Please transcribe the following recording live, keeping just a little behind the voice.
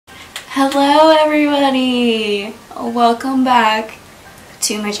Hello everybody! Welcome back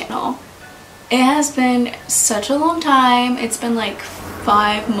to my channel. It has been such a long time. It's been like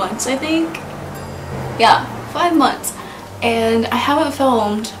 5 months, I think. Yeah, 5 months. And I haven't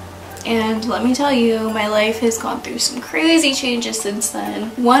filmed, and let me tell you, my life has gone through some crazy changes since then.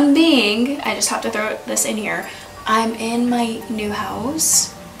 One being, I just have to throw this in here, I'm in my new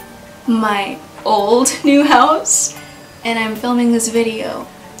house, my old new house, and I'm filming this video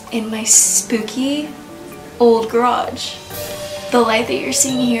in my spooky old garage. The light that you're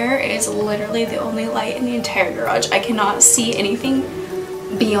seeing here is literally the only light in the entire garage. I cannot see anything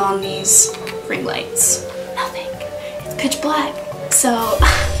beyond these ring lights. Nothing. It's pitch black. So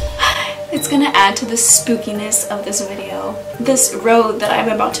it's gonna add to the spookiness of this video. This road that I'm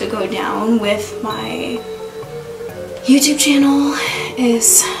about to go down with my YouTube channel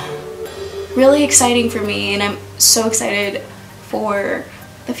is really exciting for me, and I'm so excited for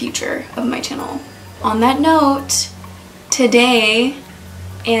the future of my channel. On that note, today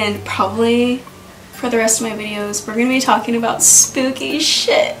and probably for the rest of my videos, we're gonna be talking about spooky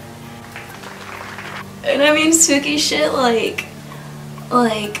shit. And I mean spooky shit like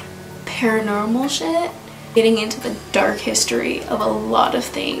paranormal shit. Getting into the dark history of a lot of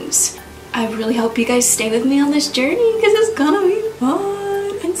things. I really hope you guys stay with me on this journey because it's gonna be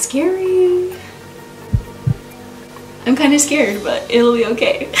fun and scary. I'm kind of scared, but it'll be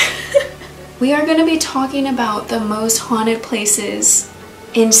okay. We are going to be talking about the most haunted places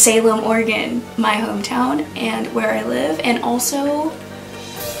in Salem, Oregon, my hometown, and where I live, and also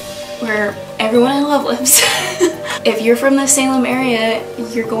where everyone I love lives. If you're from the Salem area,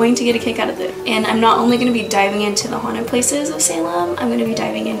 you're going to get a kick out of it. And I'm not only going to be diving into the haunted places of Salem, I'm going to be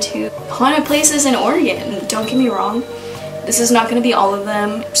diving into haunted places in Oregon. Don't get me wrong. This is not going to be all of them.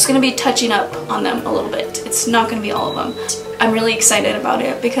 I'm just going to be touching up on them a little bit. It's not going to be all of them. I'm really excited about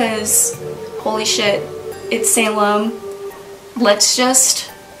it because holy shit, it's Salem. Let's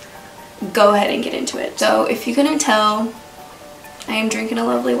just go ahead and get into it. So if you couldn't tell, I am drinking a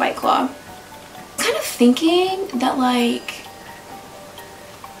lovely White Claw. I'm kind of thinking that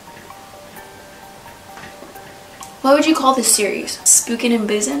what would you call this series? Spookin' and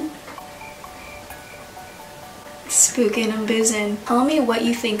Bizzin'? Spookin' and Bizzin'. Tell me what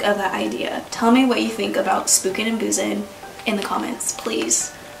you think of that idea. Tell me what you think about Spookin' and Bizzin' in the comments,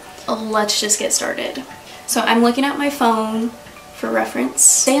 please. Let's just get started. So I'm looking at my phone for reference.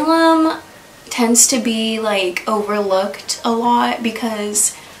 Salem tends to be like overlooked a lot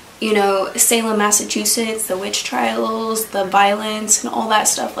because, you know, Salem, Massachusetts, the witch trials, the violence, and all that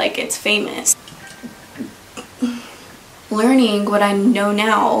stuff, like it's famous. Learning what I know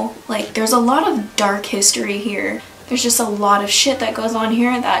now, like there's a lot of dark history here. There's just a lot of shit that goes on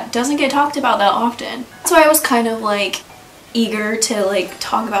here that doesn't get talked about that often. That's why I was kind of like eager to like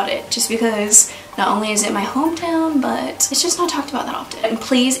talk about it, just because not only is it my hometown, but it's just not talked about that often. And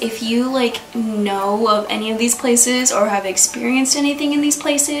please, if you like know of any of these places or have experienced anything in these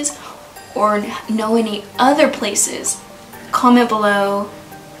places or know any other places, comment below.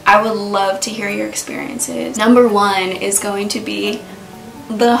 I would love to hear your experiences. Number 1 is going to be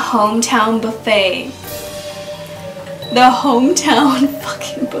the hometown buffet. The hometown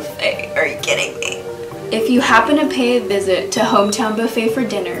fucking buffet. Are you kidding me? If you happen to pay a visit to Hometown Buffet for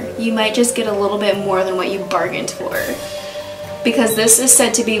dinner, you might just get a little bit more than what you bargained for. Because this is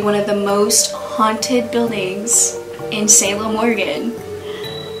said to be one of the most haunted buildings in Salem, Oregon.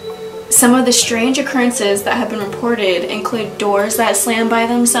 Some of the strange occurrences that have been reported include doors that slam by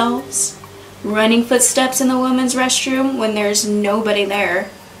themselves, running footsteps in the women's restroom when there's nobody there,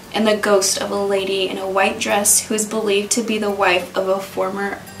 and the ghost of a lady in a white dress who is believed to be the wife of a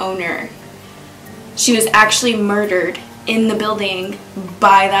former owner. She was actually murdered in the building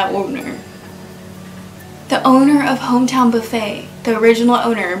by that owner. The owner of Hometown Buffet, the original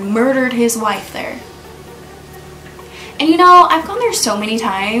owner, murdered his wife there. And you know, I've gone there so many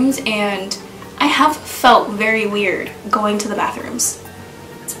times and I have felt very weird going to the bathrooms.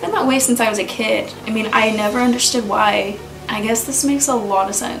 It's been that way since I was a kid. I mean, I never understood why. I guess this makes a lot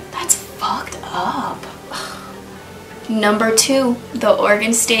of sense. That's fucked up. Number 2, the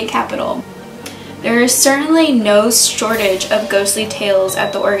Oregon State Capitol. There is certainly no shortage of ghostly tales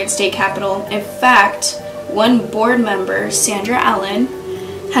at the Oregon State Capitol. In fact, one board member, Sandra Allen,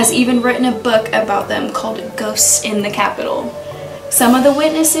 has even written a book about them called Ghosts in the Capitol. Some of the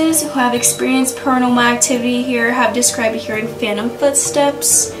witnesses who have experienced paranormal activity here have described hearing phantom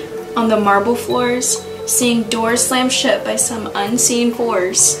footsteps on the marble floors, seeing doors slam shut by some unseen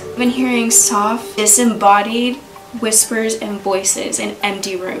force, even hearing soft, disembodied whispers and voices in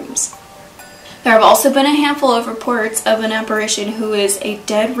empty rooms. There have also been a handful of reports of an apparition who is a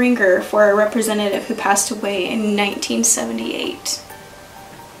dead ringer for a representative who passed away in 1978.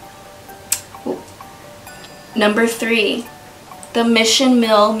 Ooh. Number 3, the Mission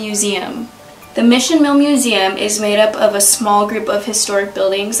Mill Museum. The Mission Mill Museum is made up of a small group of historic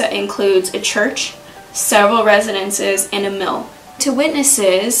buildings that includes a church, several residences, and a mill. To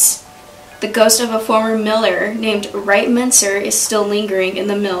witnesses, the ghost of a former miller named Wright Menser is still lingering in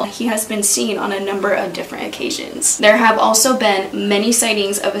the mill. He has been seen on a number of different occasions. There have also been many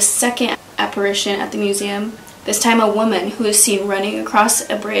sightings of a second apparition at the museum, this time a woman who is seen running across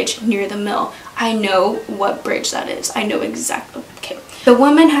a bridge near the mill. I know what bridge that is. I know exactly. Okay. The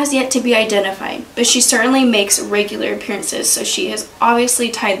woman has yet to be identified, but she certainly makes regular appearances, so she is obviously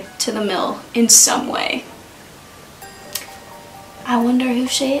tied to the mill in some way. I wonder who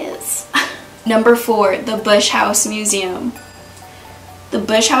she is. Number 4, the Bush House Museum. The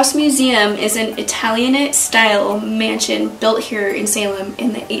Bush House Museum is an Italianate-style mansion built here in Salem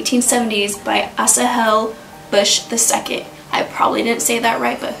in the 1870s by Asahel Bush II. I probably didn't say that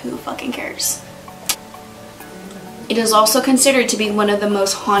right, but who fucking cares? It is also considered to be one of the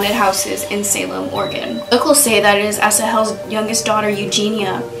most haunted houses in Salem, Oregon. Locals say that it is Asahel's youngest daughter,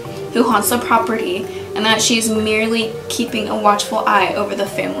 Eugenia, who haunts the property, and that she is merely keeping a watchful eye over the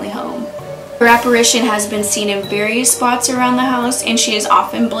family home. Her apparition has been seen in various spots around the house, and she is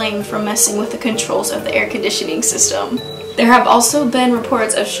often blamed for messing with the controls of the air conditioning system. There have also been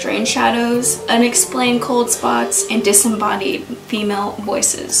reports of strange shadows, unexplained cold spots, and disembodied female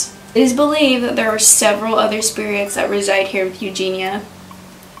voices. It is believed that there are several other spirits that reside here with Eugenia,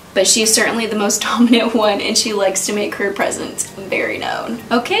 but she is certainly the most dominant one, and she likes to make her presence very known.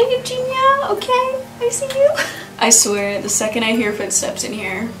 Okay, Eugenia? Okay, I see you. I swear, the second I hear footsteps in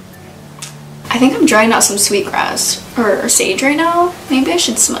here, I think I'm drying out some sweetgrass or sage right now. Maybe I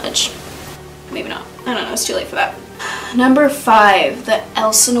should smudge. Maybe not. I don't know, it's too late for that. Number 5, the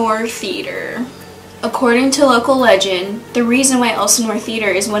Elsinore Theater. According to local legend, the reason why Elsinore Theater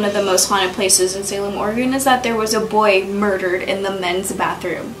is one of the most haunted places in Salem, Oregon is that there was a boy murdered in the men's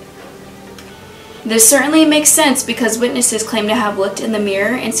bathroom. This certainly makes sense because witnesses claim to have looked in the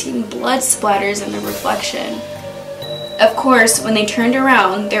mirror and seen blood splatters in the reflection. Of course, when they turned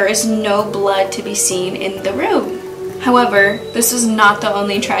around, there is no blood to be seen in the room. However, this was not the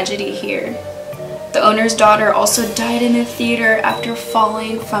only tragedy here. The owner's daughter also died in the theater after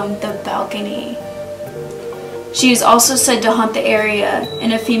falling from the balcony. She is also said to haunt the area,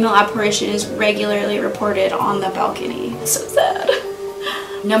 and a female apparition is regularly reported on the balcony. So sad.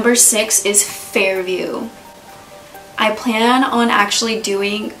 Number 6 is Fairview. I plan on actually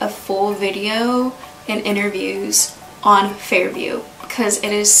doing a full video and interviews on Fairview because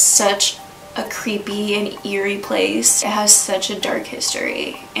it is such a creepy and eerie place. It has such a dark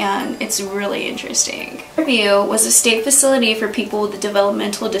history and it's really interesting. Fairview was a state facility for people with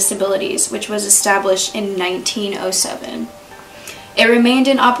developmental disabilities, which was established in 1907. It remained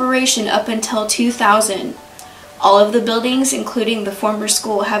in operation up until 2000. All of the buildings, including the former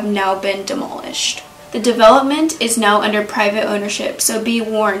school, have now been demolished. The development is now under private ownership, so be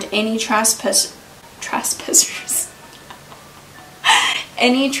warned, any trespassers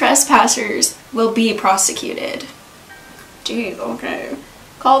will be prosecuted. Jeez, okay.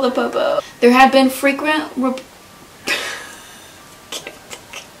 Call the popo. There have been frequent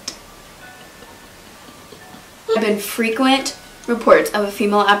reports of a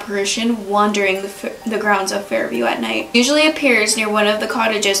female apparition wandering the grounds of Fairview at night. It usually appears near one of the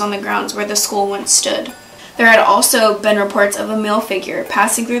cottages on the grounds where the school once stood. There had also been reports of a male figure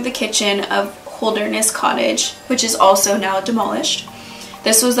passing through the kitchen of Holderness Cottage, which is also now demolished.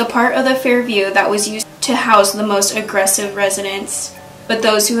 This was the part of the Fairview that was used to house the most aggressive residents, but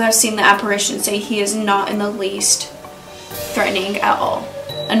those who have seen the apparition say he is not in the least threatening at all.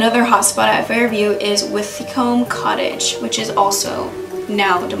 Another hotspot at Fairview is Withcombe Cottage, which is also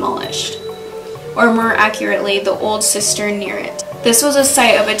now demolished, or more accurately, the old cistern near it. This was a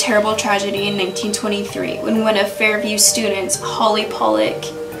site of a terrible tragedy in 1923 when one of Fairview's students, Holly Pollock,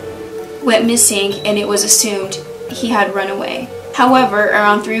 went missing and it was assumed he had run away. However,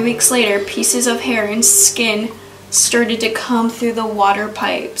 around 3 weeks later, pieces of hair and skin started to come through the water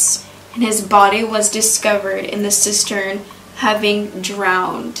pipes, and his body was discovered in the cistern having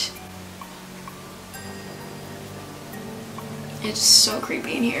drowned. It's so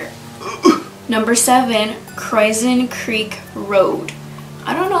creepy in here. Number 7, Croissant Creek Road.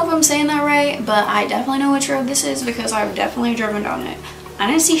 I don't know if I'm saying that right, but I definitely know which road this is because I've definitely driven down it. I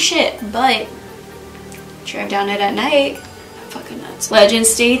didn't see shit, but drove down it at night. Fucking nuts. Legend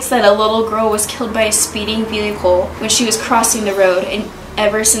states that a little girl was killed by a speeding vehicle when she was crossing the road, and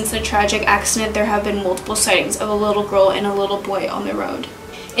Ever since the tragic accident, there have been multiple sightings of a little girl and a little boy on the road.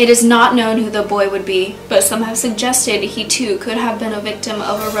 It is not known who the boy would be, but some have suggested he too could have been a victim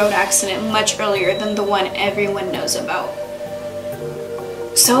of a road accident much earlier than the one everyone knows about.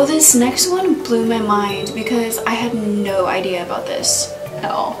 So this next one blew my mind because I had no idea about this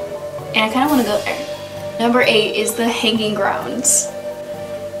at all. And I kind of want to go there. Number 8 is the Hanging Grounds.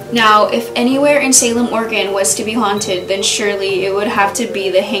 Now, if anywhere in Salem, Oregon was to be haunted, then surely it would have to be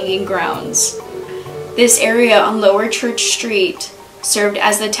the Hanging Grounds. This area on Lower Church Street served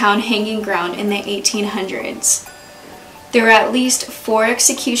as the town hanging ground in the 1800s. There were at least 4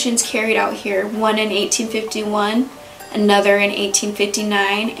 executions carried out here, one in 1851, another in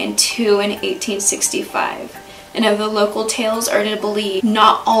 1859, and 2 in 1865. And if the local tales are to believe,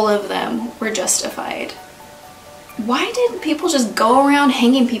 not all of them were justified. Why did people just go around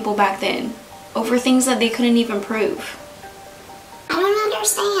hanging people back then over things that they couldn't even prove? I don't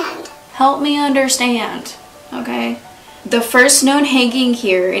understand. Help me understand, okay? The first known hanging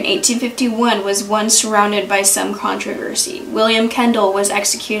here in 1851 was one surrounded by some controversy. William Kendall was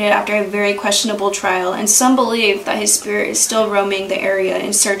executed after a very questionable trial, and some believe that his spirit is still roaming the area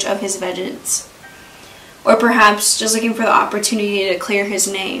in search of his vengeance. Or perhaps just looking for the opportunity to clear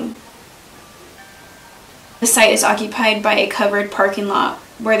his name. The site is occupied by a covered parking lot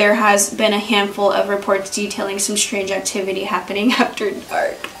where there has been a handful of reports detailing some strange activity happening after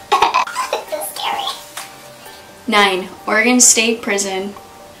dark. It's so scary. 9. Oregon State Prison.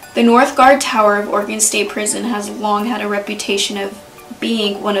 The North Guard Tower of Oregon State Prison has long had a reputation of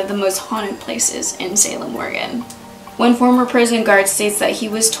being one of the most haunted places in Salem, Oregon. One former prison guard states that he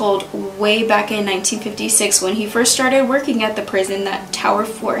was told way back in 1956 when he first started working at the prison that Tower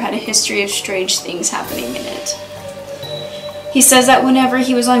 4 had a history of strange things happening in it. He says that whenever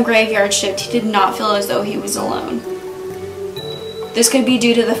he was on graveyard shift, he did not feel as though he was alone. This could be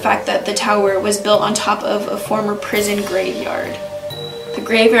due to the fact that the tower was built on top of a former prison graveyard. The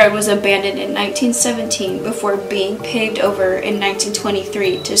graveyard was abandoned in 1917 before being paved over in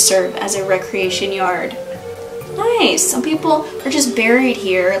 1923 to serve as a recreation yard. Nice! Some people are just buried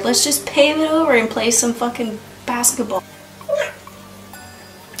here. Let's just pave it over and play some fucking basketball.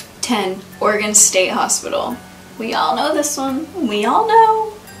 10. Oregon State Hospital. We all know this one. We all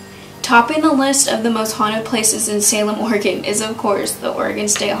know. Topping the list of the most haunted places in Salem, Oregon is of course the Oregon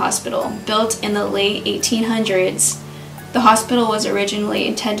State Hospital. Built in the late 1800s, the hospital was originally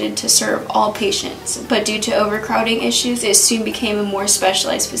intended to serve all patients, but due to overcrowding issues, it soon became a more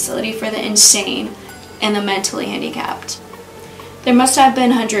specialized facility for the insane and the mentally handicapped. There must have been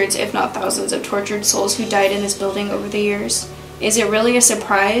hundreds, if not thousands, of tortured souls who died in this building over the years. Is it really a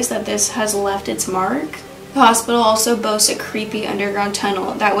surprise that this has left its mark? The hospital also boasts a creepy underground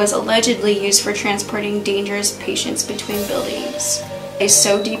tunnel that was allegedly used for transporting dangerous patients between buildings. It is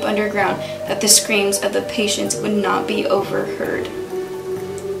so deep underground that the screams of the patients would not be overheard.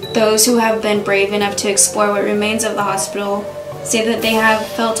 Those who have been brave enough to explore what remains of the hospital say that they have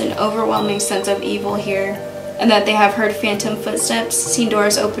felt an overwhelming sense of evil here, and that they have heard phantom footsteps, seen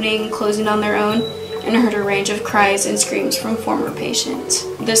doors opening and closing on their own, and heard a range of cries and screams from former patients.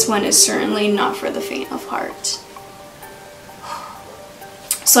 This one is certainly not for the faint of heart.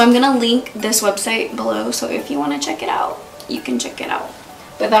 So I'm gonna link this website below, so if you want to check it out, you can check it out.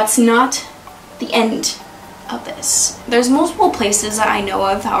 But that's not the end of this. There's multiple places that I know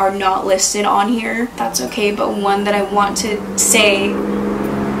of that are not listed on here. That's okay, but one that I want to say,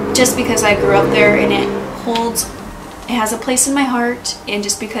 just because I grew up there and it has a place in my heart, and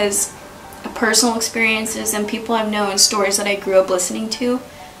just because of personal experiences and people I've known, stories that I grew up listening to,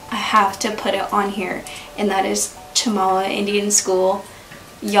 I have to put it on here, and that is Chamala Indian School.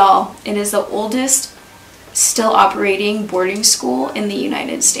 Y'all, it is the oldest still operating boarding school in the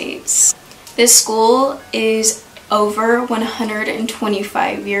United States. This school is over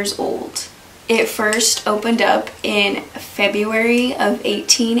 125 years old. It first opened up in February of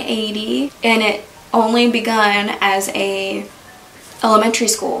 1880, and it only begun as a elementary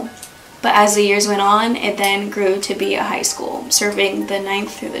school. But as the years went on, it then grew to be a high school, serving the 9th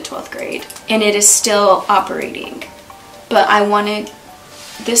through the 12th grade. And it is still operating. But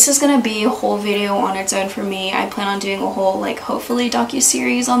this is gonna be a whole video on its own for me. I plan on doing a whole, hopefully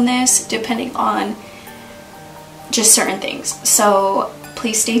docu-series on this, depending on just certain things. So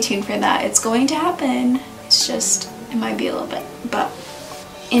please stay tuned for that. It's going to happen. It might be a little bit, but.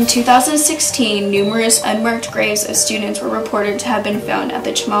 In 2016, numerous unmarked graves of students were reported to have been found at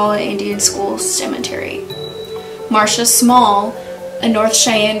the Chamala Indian School Cemetery. Marcia Small, a North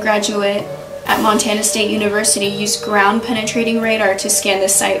Cheyenne graduate at Montana State University, used ground-penetrating radar to scan the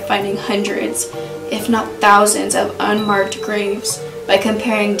site, finding hundreds, if not thousands, of unmarked graves by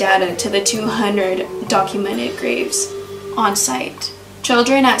comparing data to the 200 documented graves on site.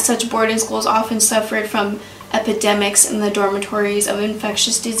 Children at such boarding schools often suffered from epidemics in the dormitories of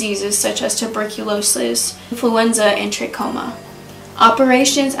infectious diseases such as tuberculosis, influenza, and trachoma.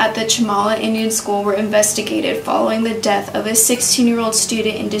 Operations at the Chamala Indian School were investigated following the death of a 16-year-old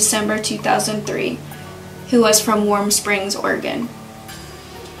student in December 2003, who was from Warm Springs, Oregon.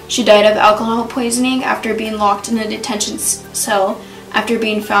 She died of alcohol poisoning after being locked in a detention cell after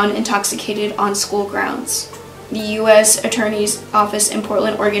being found intoxicated on school grounds. The U.S. Attorney's Office in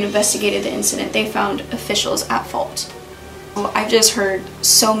Portland, Oregon investigated the incident. They found officials at fault. I've just heard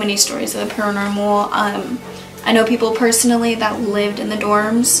so many stories of the paranormal. I know people personally that lived in the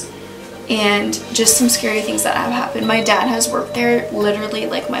dorms, and just some scary things that have happened. My dad has worked there literally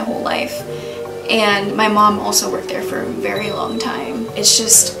like my whole life, and my mom also worked there for a very long time. It's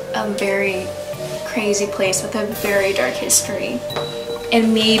just a very crazy place with a very dark history.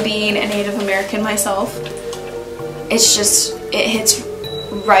 And me being a Native American myself, it hits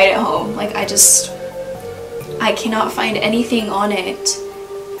right at home. Like, I cannot find anything on it.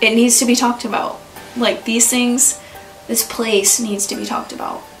 It needs to be talked about. Like, these things, this place needs to be talked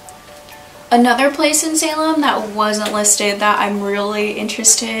about. Another place in Salem that wasn't listed that I'm really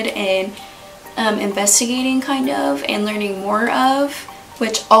interested in investigating kind of and learning more of,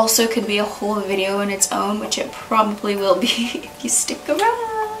 which also could be a whole video in its own, which it probably will be if you stick around.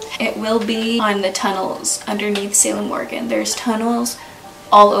 It will be on the tunnels underneath Salem, Oregon. There's tunnels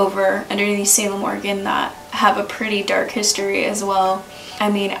all over underneath Salem, Oregon that have a pretty dark history as well.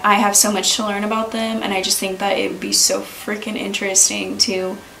 I mean, I have so much to learn about them, and I just think that it would be so freaking interesting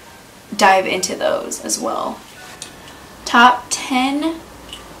to dive into those as well. Top 10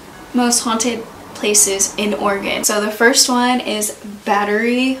 most haunted places in Oregon. So the first one is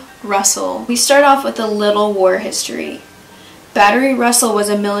Battery Russell. We start off with a little war history. Battery Russell was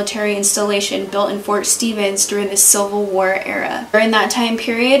a military installation built in Fort Stevens during the Civil War era. During that time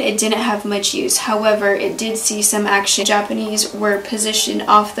period, it didn't have much use. However, it did see some action. Japanese were positioned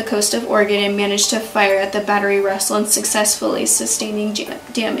off the coast of Oregon and managed to fire at the Battery Russell and successfully sustaining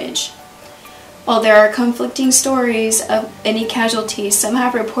damage. While there are conflicting stories of any casualties, some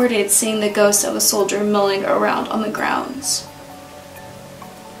have reported seeing the ghost of a soldier milling around on the grounds.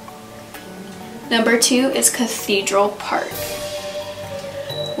 Number 2 is Cathedral Park.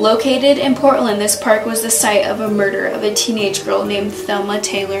 Located in Portland, this park was the site of a murder of a teenage girl named Thelma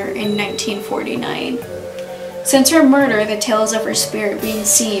Taylor in 1949. Since her murder, the tales of her spirit being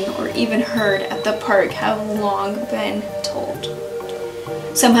seen or even heard at the park have long been told.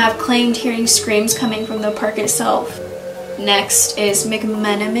 Some have claimed hearing screams coming from the park itself. Next is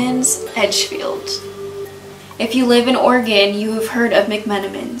McMenamin's Edgefield. If you live in Oregon, you have heard of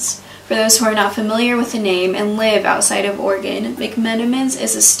McMenamin's. For those who are not familiar with the name and live outside of Oregon, McMenamin's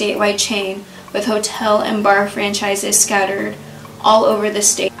is a statewide chain with hotel and bar franchises scattered all over the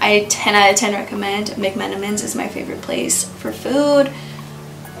state. I 10 out of 10 recommend. McMenamin's is my favorite place for food,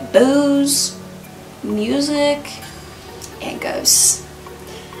 booze, music, and ghosts.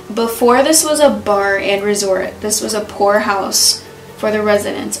 Before this was a bar and resort, this was a poorhouse for the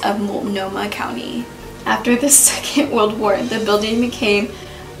residents of Multnomah County. After the Second World War, the building became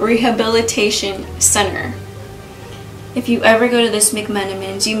a rehabilitation center. If you ever go to this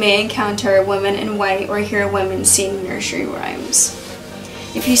McMenamin's, you may encounter a woman in white or hear women sing nursery rhymes.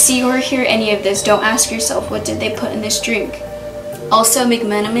 If you see or hear any of this, don't ask yourself, what did they put in this drink? Also,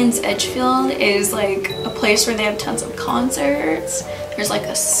 McMenamin's Edgefield is like a place where they have tons of concerts. There's like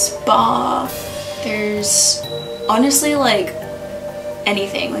a spa. There's honestly like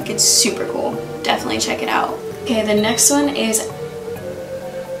anything. Like, it's super cool. Definitely check it out. Okay, the next one is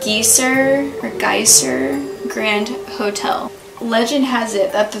Geyser Grand Hotel. Legend has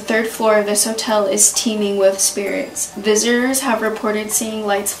it that the third floor of this hotel is teeming with spirits. Visitors have reported seeing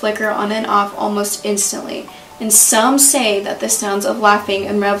lights flicker on and off almost instantly, and some say that the sounds of laughing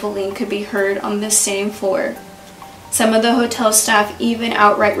and reveling could be heard on this same floor. Some of the hotel staff even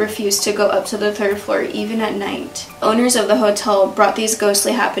outright refused to go up to the third floor even at night. Owners of the hotel brought these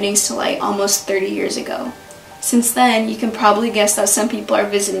ghostly happenings to light almost 30 years ago. Since then, you can probably guess that some people are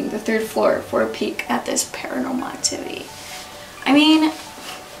visiting the third floor for a peek at this paranormal activity. I mean,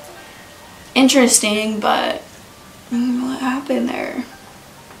 interesting, but what happened there?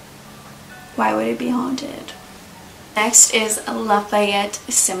 Why would it be haunted? Next is Lafayette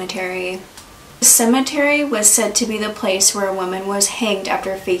Cemetery. The cemetery was said to be the place where a woman was hanged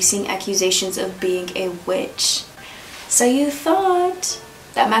after facing accusations of being a witch. So you thought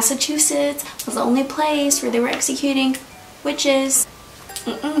that Massachusetts was the only place where they were executing witches.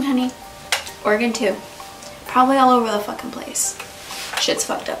 Honey. Oregon too. Probably all over the fucking place. shit's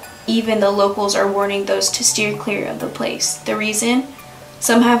fucked up. Even the locals are warning those to steer clear of the place. The reason?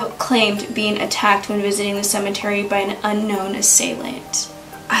 Some have claimed being attacked when visiting the cemetery by an unknown assailant.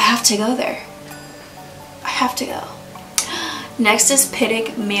 I have to go there. I have to go. Next is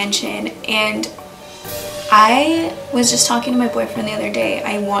Pittock Mansion, and I was just talking to my boyfriend the other day.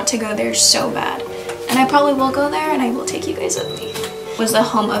 I want to go there so bad, and I probably will go there, and I will take you guys with me. It was the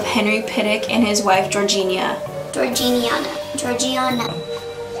home of Henry Pittock and his wife Georgiana. Georgiana.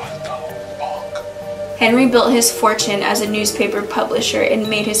 Henry built his fortune as a newspaper publisher and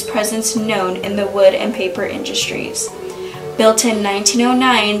made his presence known in the wood and paper industries. Built in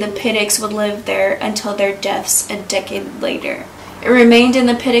 1909, the Pittocks would live there until their deaths a decade later. It remained in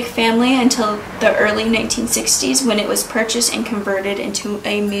the Pittock family until the early 1960s, when it was purchased and converted into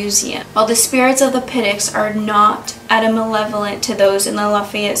a museum. While the spirits of the Pittocks are not malevolent to those in the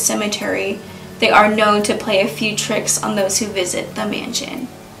Lafayette Cemetery, they are known to play a few tricks on those who visit the mansion.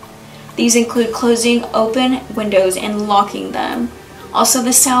 These include closing open windows and locking them. Also,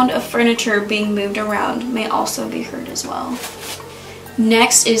 the sound of furniture being moved around may also be heard as well.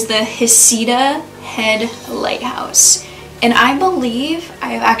 Next is the Heceta Head Lighthouse. And I believe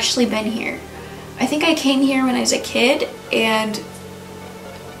I've actually been here. I think I came here when I was a kid, and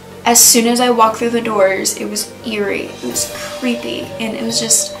as soon as I walked through the doors, it was eerie, it was creepy, and it was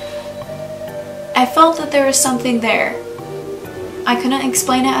just, I felt that there was something there. I couldn't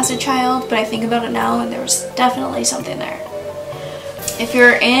explain it as a child, but I think about it now, and there was definitely something there. If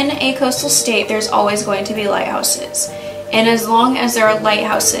you're in a coastal state, there's always going to be lighthouses. And as long as there are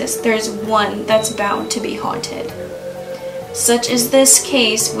lighthouses, there's one that's bound to be haunted. Such is this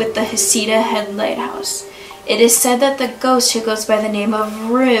case with the Heceta Head Lighthouse. It is said that the ghost, who goes by the name of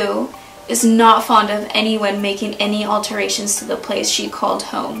Rue, is not fond of anyone making any alterations to the place she called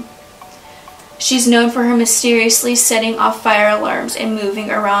home. She's known for her mysteriously setting off fire alarms and moving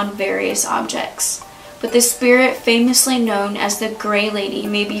around various objects. But the spirit, famously known as the Grey Lady,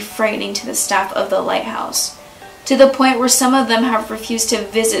 may be frightening to the staff of the lighthouse, to the point where some of them have refused to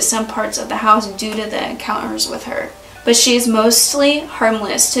visit some parts of the house due to the encounters with her. But she is mostly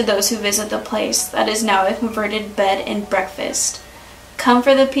harmless to those who visit the place that is now a converted bed and breakfast. Come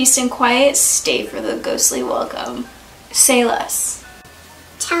for the peace and quiet, stay for the ghostly welcome. Say less.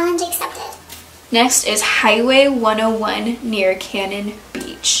 Challenge accepted. Next is Highway 101 near Cannon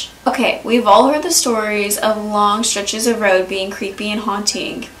Beach. Okay, we've all heard the stories of long stretches of road being creepy and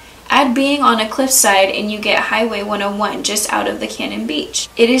haunting. Add being on a cliffside and you get Highway 101 just out of the Cannon Beach.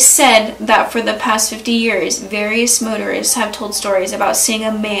 It is said that for the past 50 years, various motorists have told stories about seeing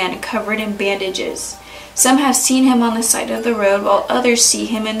a man covered in bandages. Some have seen him on the side of the road, while others see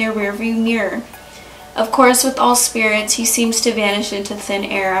him in their rearview mirror. Of course, with all spirits, he seems to vanish into thin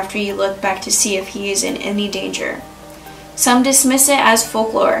air after you look back to see if he is in any danger. Some dismiss it as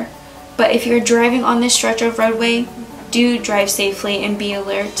folklore, but if you're driving on this stretch of roadway, do drive safely and be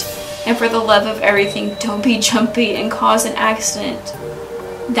alert. And for the love of everything, don't be jumpy and cause an accident.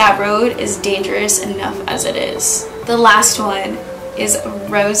 That road is dangerous enough as it is. The last one is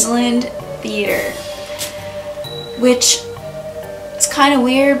Roseland Theater, which is kind of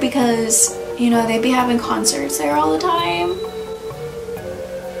weird because, you know, they be having concerts there all the time.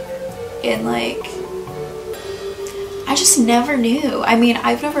 And like, I just never knew. I mean,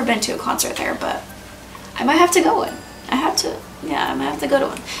 I've never been to a concert there, but I might have to go one. I might have to go to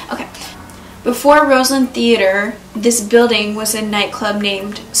one. Okay. Before Roseland Theater, this building was a nightclub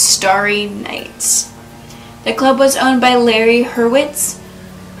named Starry Nights. The club was owned by Larry Hurwitz.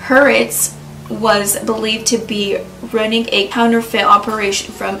 Hurwitz was believed to be running a counterfeit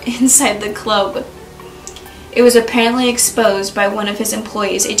operation from inside the club. It was apparently exposed by one of his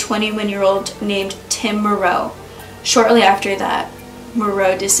employees, a 21-year-old named Tim Moreau. Shortly after that,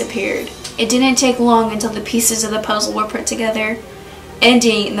 Moreau disappeared. It didn't take long until the pieces of the puzzle were put together,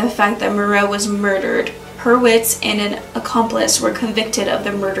 ending in the fact that Moreau was murdered. Hurwitz and an accomplice were convicted of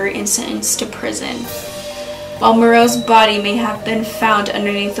the murder and sentenced to prison. While Moreau's body may have been found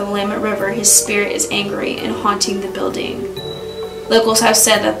underneath the Willamette River, his spirit is angry and haunting the building. Locals have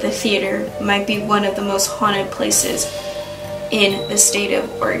said that the theater might be one of the most haunted places in the state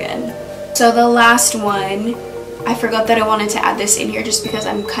of Oregon. So the last one, I forgot that I wanted to add this in here just because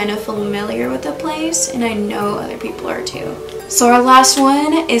I'm kind of familiar with the place and I know other people are too. So our last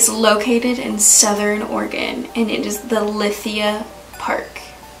one is located in southern Oregon, and it is the Lithia Park.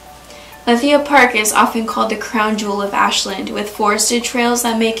 Lithia Park is often called the crown jewel of Ashland, with forested trails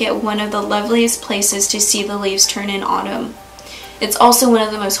that make it one of the loveliest places to see the leaves turn in autumn. It's also one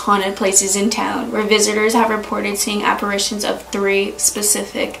of the most haunted places in town, where visitors have reported seeing apparitions of 3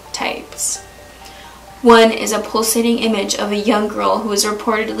 specific types. One is a pulsating image of a young girl who was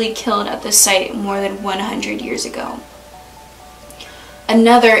reportedly killed at the site more than 100 years ago.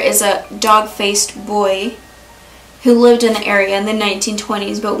 Another is a dog-faced boy who lived in the area in the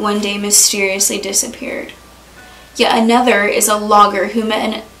 1920s but one day mysteriously disappeared. Yet another is a logger who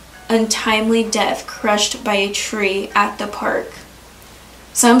met an untimely death crushed by a tree at the park.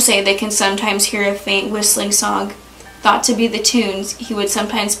 Some say they can sometimes hear a faint whistling song, thought to be the tunes he would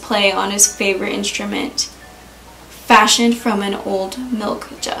sometimes play on his favorite instrument, fashioned from an old milk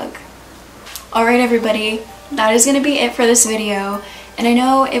jug. Alright everybody, that is going to be it for this video, and I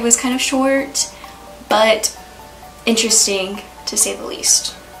know it was kind of short, but interesting to say the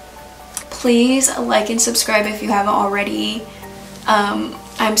least. Please like and subscribe if you haven't already.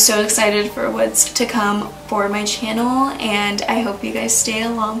 I'm so excited for what's to come for my channel, and I hope you guys stay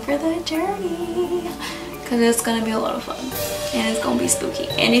along for the journey, because it's gonna be a lot of fun and it's gonna be spooky.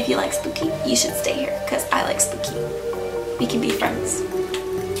 And if you like spooky, you should stay here because I like spooky. We can be friends.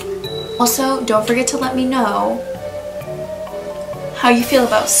 Also, don't forget to let me know how you feel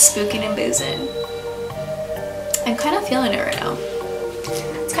about spooking and boozing. I'm kind of feeling it right now.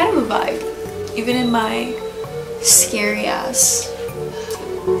 It's kind of a vibe, even in my scary ass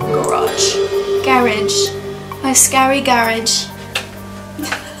garage, my scary garage.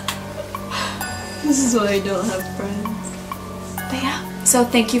 This is why I don't have friends. But yeah, so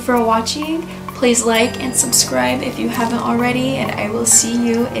thank you for watching. Please like and subscribe if you haven't already, and I will see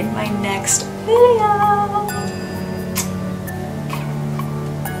you in my next video.